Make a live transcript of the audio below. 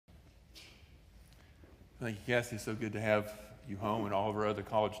Thank you, Cassie. So good to have you home and all of our other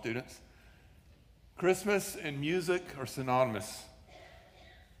college students. Christmas and music are synonymous.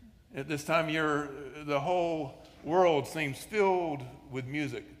 At this time of year, the whole world seems filled with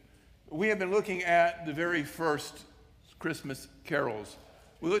music. We have been looking at the very first Christmas carols.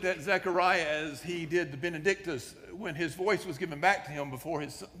 We looked at Zechariah as he did the Benedictus when his voice was given back to him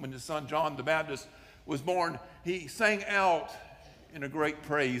when his son John the Baptist was born. He sang out in a great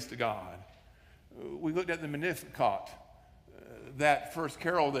praise to God. We looked at the Magnificat, that first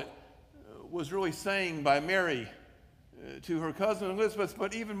carol that was really sang by Mary to her cousin Elizabeth,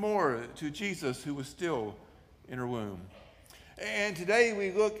 but even more to Jesus, who was still in her womb. And today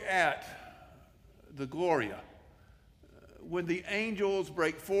we look at the Gloria, when the angels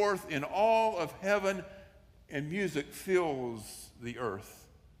break forth in all of heaven and music fills the earth.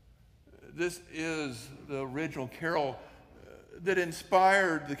 This is the original carol that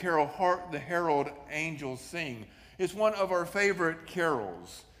inspired the carol Hark the Herald Angels Sing. It's one of our favorite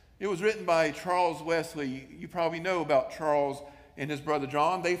carols. It was written by Charles Wesley. You probably know about Charles and his brother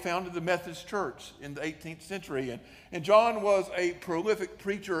John. They founded the Methodist Church in the 18th century. And John was a prolific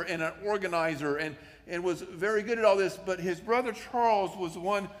preacher and an organizer and was very good at all this. But his brother Charles was the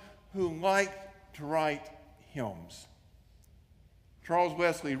one who liked to write hymns. Charles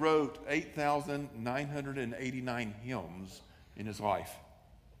Wesley wrote 8,989 hymns in his life.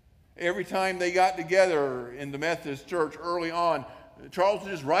 Every time they got together in the Methodist Church early on, Charles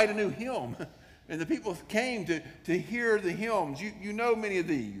would just write a new hymn. And the people came to hear the hymns. You know many of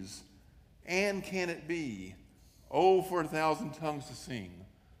these. And can it be? Oh, for 1,000 tongues to sing.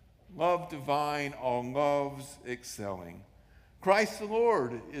 Love divine, all loves excelling. Christ the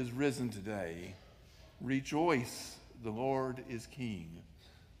Lord is risen today. Rejoice, the Lord is King.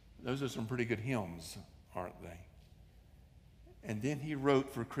 Those are some pretty good hymns, aren't they? And then he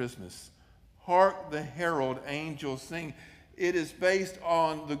wrote for Christmas, Hark the Herald Angels Sing. It is based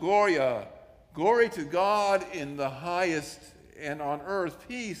on the Gloria. Glory to God in the highest, and on earth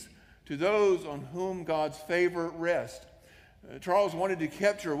peace to those on whom God's favor rests. Charles wanted to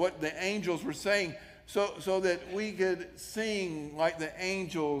capture what the angels were saying so that we could sing like the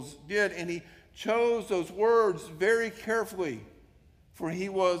angels did. And he chose those words very carefully, for he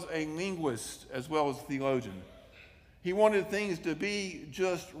was a linguist as well as a theologian. He wanted things to be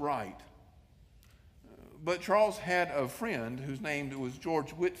just right. But Charles had a friend whose name was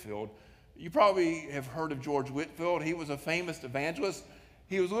George Whitefield. You probably have heard of George Whitefield. He was a famous evangelist.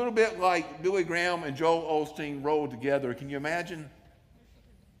 He was a little bit like Billy Graham and Joel Osteen rolled together. Can you imagine?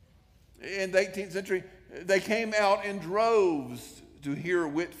 In the 18th century, they came out in droves to hear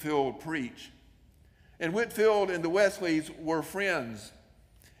Whitefield preach. And Whitefield and the Wesleys were friends.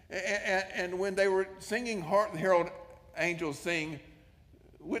 And when they were singing Hark the Herald Angels Sing,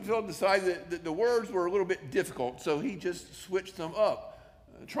 Whitefield decided that the words were a little bit difficult, so he just switched them up.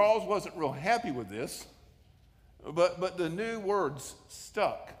 Charles wasn't real happy with this, but the new words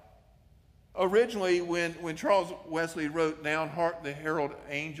stuck. Originally, when Charles Wesley wrote down Hark the Herald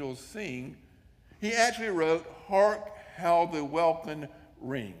Angels Sing, he actually wrote Hark how the welkin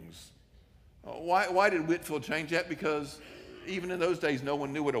rings. Why did Whitefield change that? Because even in those days, no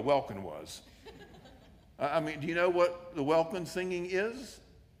one knew what a welkin was. I mean, do you know what the welkin singing is?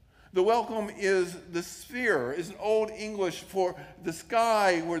 The welkin is the sphere, is an old English for the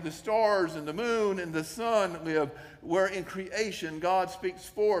sky where the stars and the moon and the sun live, where in creation God speaks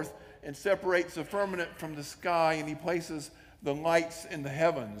forth and separates the firmament from the sky, and he places the lights in the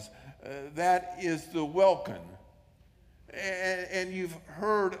heavens. That is the welkin. And you've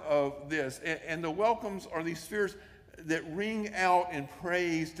heard of this. And the welkins are these spheres that ring out in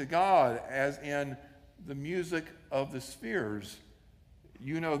praise to God, as in the music of the spheres.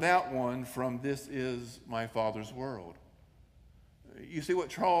 You know that one from This Is My Father's World. You see, what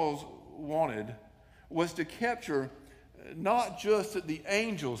Charles wanted was to capture not just that the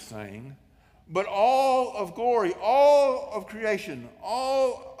angels sang, but all of glory, all of creation,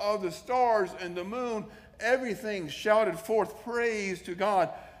 all of the stars and the moon, everything shouted forth praise to God.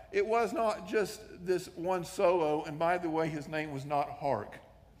 It was not just this one solo, and by the way, his name was not Hark.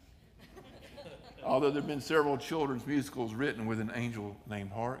 Although there have been several children's musicals written with an angel named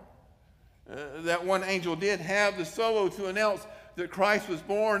Hark. That one angel did have the solo to announce that Christ was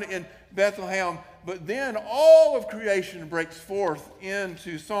born in Bethlehem, but then all of creation breaks forth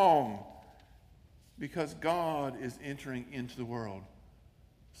into song because God is entering into the world.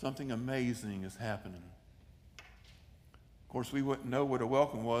 Something amazing is happening. Of course, we wouldn't know what a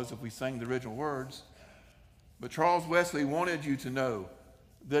welcome was if we sang the original words, but Charles Wesley wanted you to know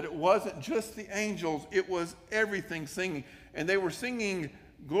that it wasn't just the angels, it was everything singing. And they were singing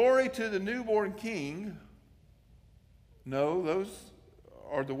glory to the newborn king, No, those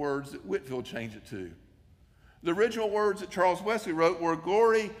are the words that Whitefield changed it to. The original words that Charles Wesley wrote were,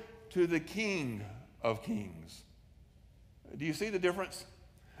 "Glory to the King of Kings." Do you see the difference?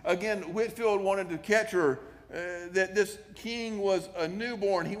 Again, Whitefield wanted to capture that this king was a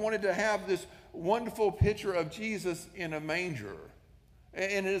newborn. He wanted to have this wonderful picture of Jesus in a manger.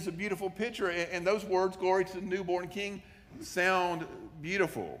 And it is a beautiful picture. And those words, "glory to the newborn king," sound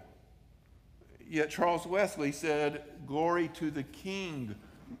beautiful. Yet Charles Wesley said, "Glory to the King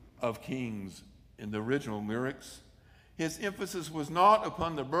of Kings" in the original lyrics. His emphasis was not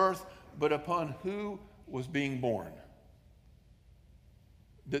upon the birth, but upon who was being born.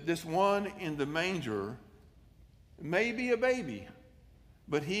 That this one in the manger may be a baby,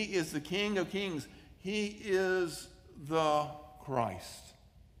 but he is the King of Kings. He is the Christ,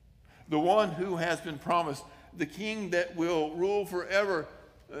 the one who has been promised, the king that will rule forever.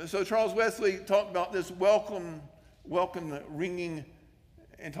 So Charles Wesley talked about this welcome ringing,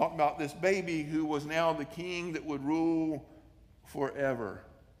 and talked about this baby who was now the king that would rule forever.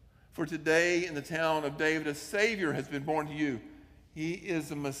 For today in the town of David, a Savior has been born to you. He is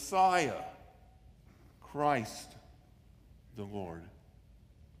the Messiah, Christ the Lord.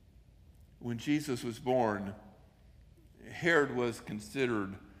 When Jesus was born, Herod was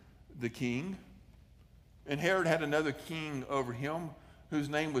considered the king. And Herod had another king over him whose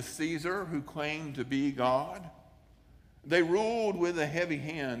name was Caesar, who claimed to be God. They ruled with a heavy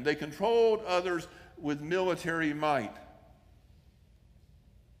hand. They controlled others with military might.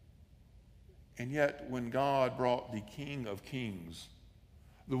 And yet, when God brought the King of Kings,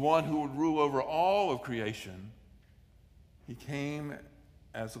 the one who would rule over all of creation, he came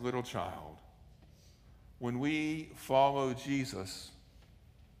as a little child. When we follow Jesus,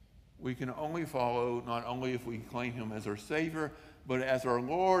 we can only follow not only if we claim him as our Savior, but as our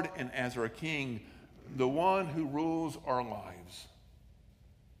Lord and as our King, the one who rules our lives.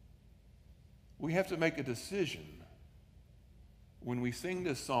 We have to make a decision when we sing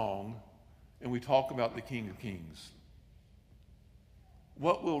this song and we talk about the King of Kings.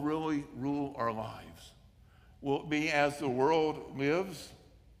 What will really rule our lives? Will it be as the world lives?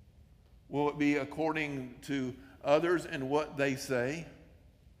 Will it be according to others and what they say?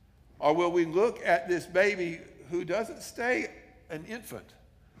 Or will we look at this baby who doesn't stay an infant,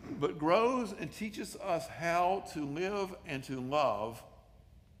 but grows and teaches us how to live and to love,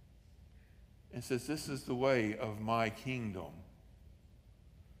 and says, "This is the way of my kingdom"?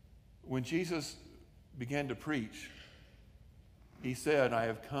 When Jesus began to preach, he said, "I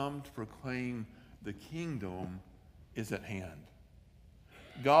have come to proclaim the kingdom is at hand."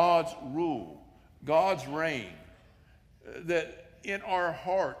 God's rule, God's reign, that in our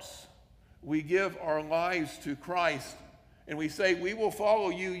hearts we give our lives to Christ and we say, "We will follow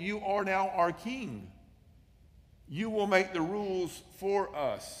you. You are now our King. You will make the rules for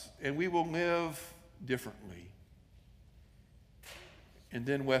us, and we will live differently." And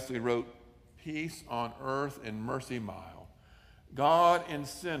then Wesley wrote, "Peace on earth and mercy mild, God and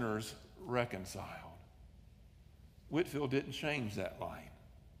sinners reconciled." Whitefield didn't change that line.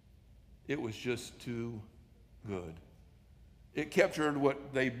 It was just too good. It captured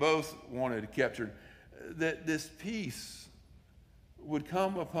what they both wanted to capture, that this peace would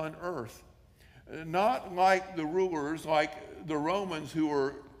come upon earth. Not like the rulers, like the Romans who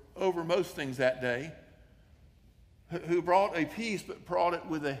were over most things that day, who brought a peace but brought it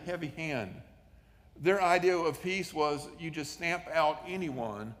with a heavy hand. Their idea of peace was you just stamp out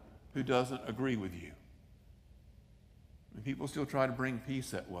anyone who doesn't agree with you. And people still try to bring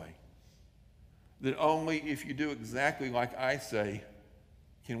peace that way. That only if you do exactly like I say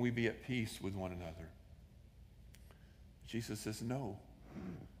can we be at peace with one another. Jesus says, "No.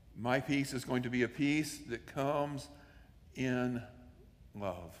 My peace is going to be a peace that comes in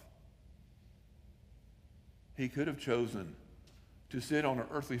love." He could have chosen to sit on an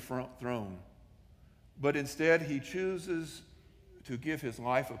earthly throne, but instead he chooses to give his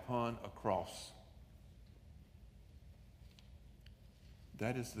life upon a cross.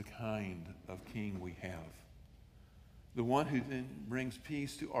 That is the kind of king we have. The one who then brings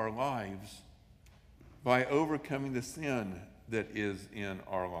peace to our lives by overcoming the sin that is in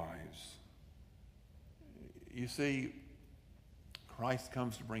our lives. You see, Christ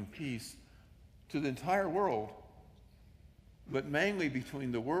comes to bring peace to the entire world, but mainly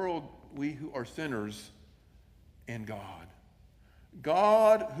between the world, we who are sinners, and God.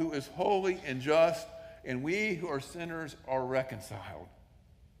 God who is holy and just, and we who are sinners are reconciled.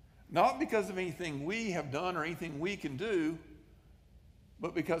 Not because of anything we have done or anything we can do,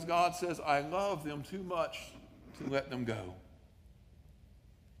 but because God says, "I love them too much to let them go."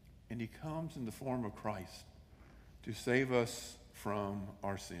 And he comes in the form of Christ to save us from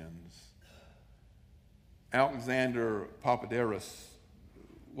our sins. Alexander Papadakis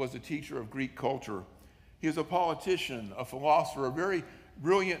was a teacher of Greek culture. He was a politician, a philosopher, a very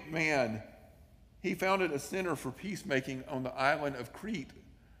brilliant man. He founded a center for peacemaking on the island of Crete,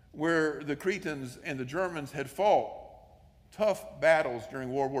 where the Cretans and the Germans had fought tough battles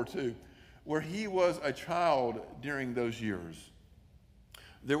during World War II, where he was a child during those years.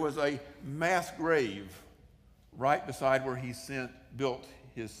 There was a mass grave right beside where he built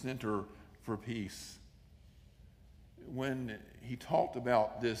his center for peace. When he talked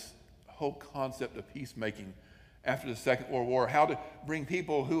about this whole concept of peacemaking after the Second World War, how to bring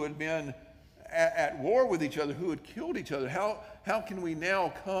people who had been at war with each other, who had killed each other, how can we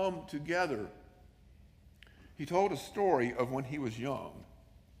now come together? He told a story of when he was young.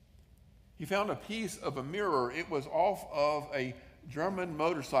 He found a piece of a mirror. It was off of a German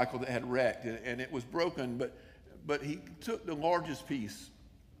motorcycle that had wrecked, and it was broken, but he took the largest piece,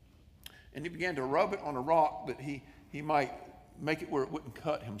 and he began to rub it on a rock that he might make it where it wouldn't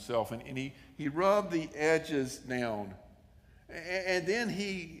cut himself, and he rubbed the edges down. And then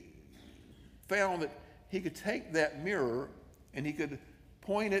he found that he could take that mirror and he could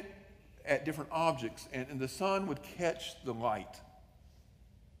point it at different objects, and the sun would catch the light.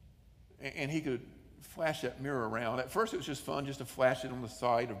 And he could flash that mirror around. At first it was just fun just to flash it on the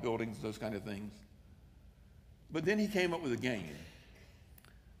side of buildings, those kind of things. But then he came up with a game.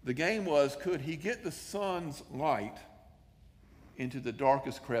 The game was, could he get the sun's light into the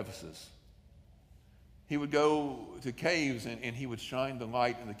darkest crevices? He would go to caves and he would shine the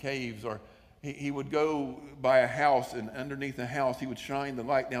light in the caves, or he would go by a house, and underneath the house he would shine the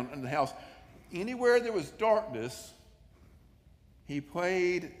light down under the house. Anywhere there was darkness, he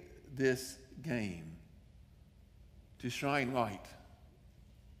played this game to shine light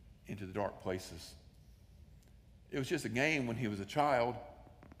into the dark places. It was just a game when he was a child,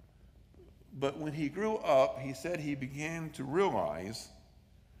 but when he grew up, he said he began to realize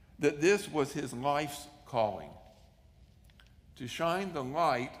that this was his life's calling, to shine the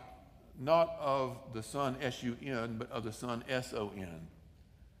light not of the Son, S-U-N, but of the Son, S-O-N,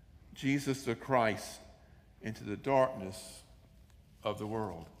 Jesus the Christ, into the darkness of the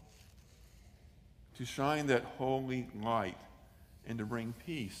world. To shine that holy light and to bring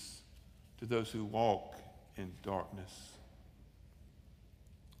peace to those who walk in darkness.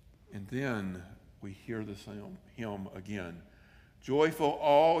 And then we hear the hymn again. Joyful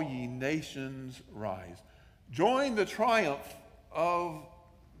all ye nations rise. Join the triumph of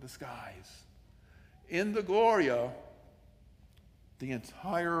the skies. In the Gloria, the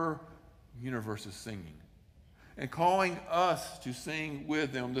entire universe is singing and calling us to sing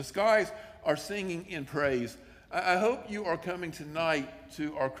with them. The skies are singing in praise. I hope you are coming tonight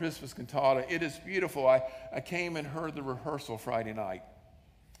to our Christmas cantata. It is beautiful. I came and heard the rehearsal Friday night.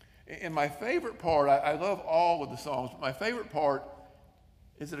 And my favorite part, I love all of the songs, but my favorite part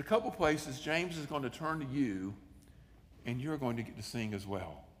is that a couple places James is going to turn to you and you're going to get to sing as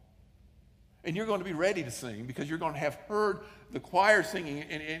well. And you're going to be ready to sing because you're going to have heard the choir singing,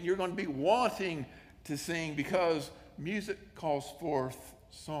 and you're going to be wanting to sing because music calls forth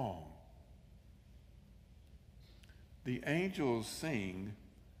song. The angels sing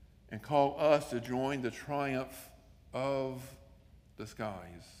and call us to join the triumph of the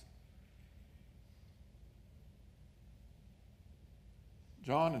skies.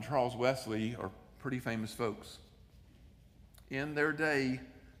 John and Charles Wesley are pretty famous folks. In their day,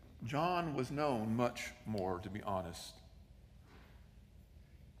 John was known much more, to be honest.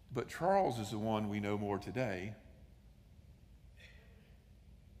 But Charles is the one we know more today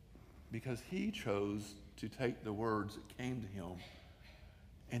because he chose to take the words that came to him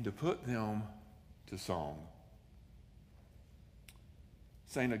and to put them to song.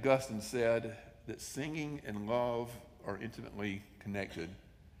 St. Augustine said that singing and love are intimately connected.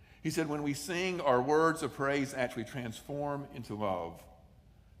 He said, when we sing, our words of praise actually transform into love.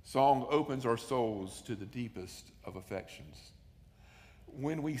 Song opens our souls to the deepest of affections.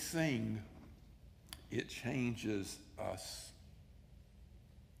 When we sing, it changes us.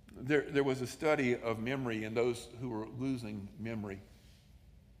 There was a study of memory and those who were losing memory.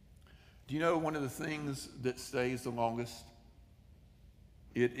 Do you know one of the things that stays the longest?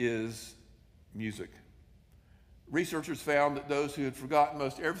 It is music. Researchers found that those who had forgotten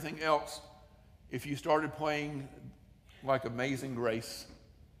most everything else, if you started playing like Amazing Grace,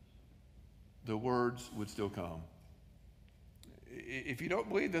 the words would still come. If you don't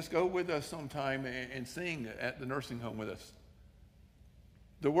believe this, go with us sometime and sing at the nursing home with us.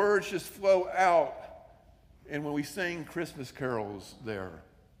 The words just flow out, and when we sing Christmas carols there,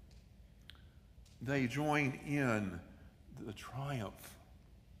 they join in the triumph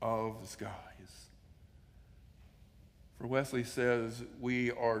of the skies. For Wesley says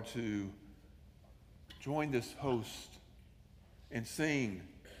we are to join this host and sing,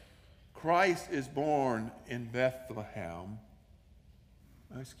 Christ is born in Bethlehem.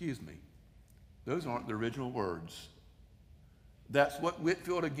 Excuse me, those aren't the original words. That's what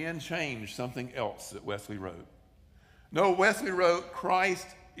Whitefield again changed, something else that Wesley wrote. No, Wesley wrote, Christ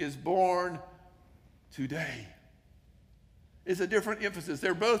is born today. It's a different emphasis.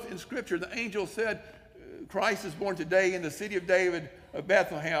 They're both in Scripture. The angel said, Christ is born today in the city of David of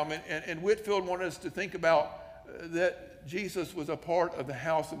Bethlehem. And Whitefield wanted us to think about that Jesus was a part of the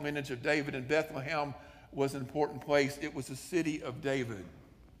house and lineage of David, and Bethlehem was an important place. It was the city of David.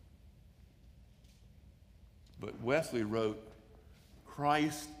 But Wesley wrote,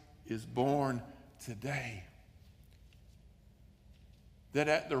 Christ is born today. That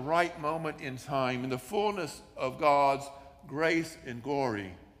at the right moment in time, in the fullness of God's grace and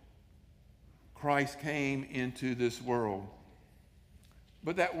glory, Christ came into this world.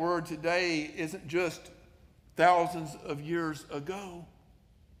 But that word today isn't just thousands of years ago.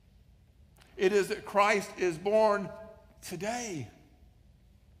 It is that Christ is born today.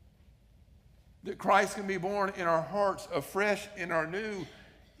 That Christ can be born in our hearts afresh and anew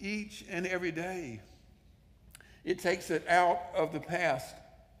each and every day. It takes it out of the past.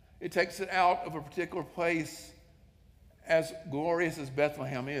 It takes it out of a particular place, as glorious as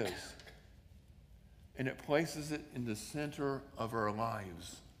Bethlehem is, and it places it in the center of our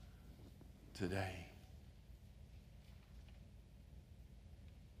lives today.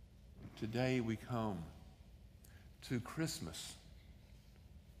 Today we come to Christmas.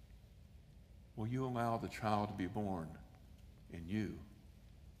 Will you allow the child to be born in you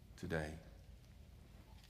today?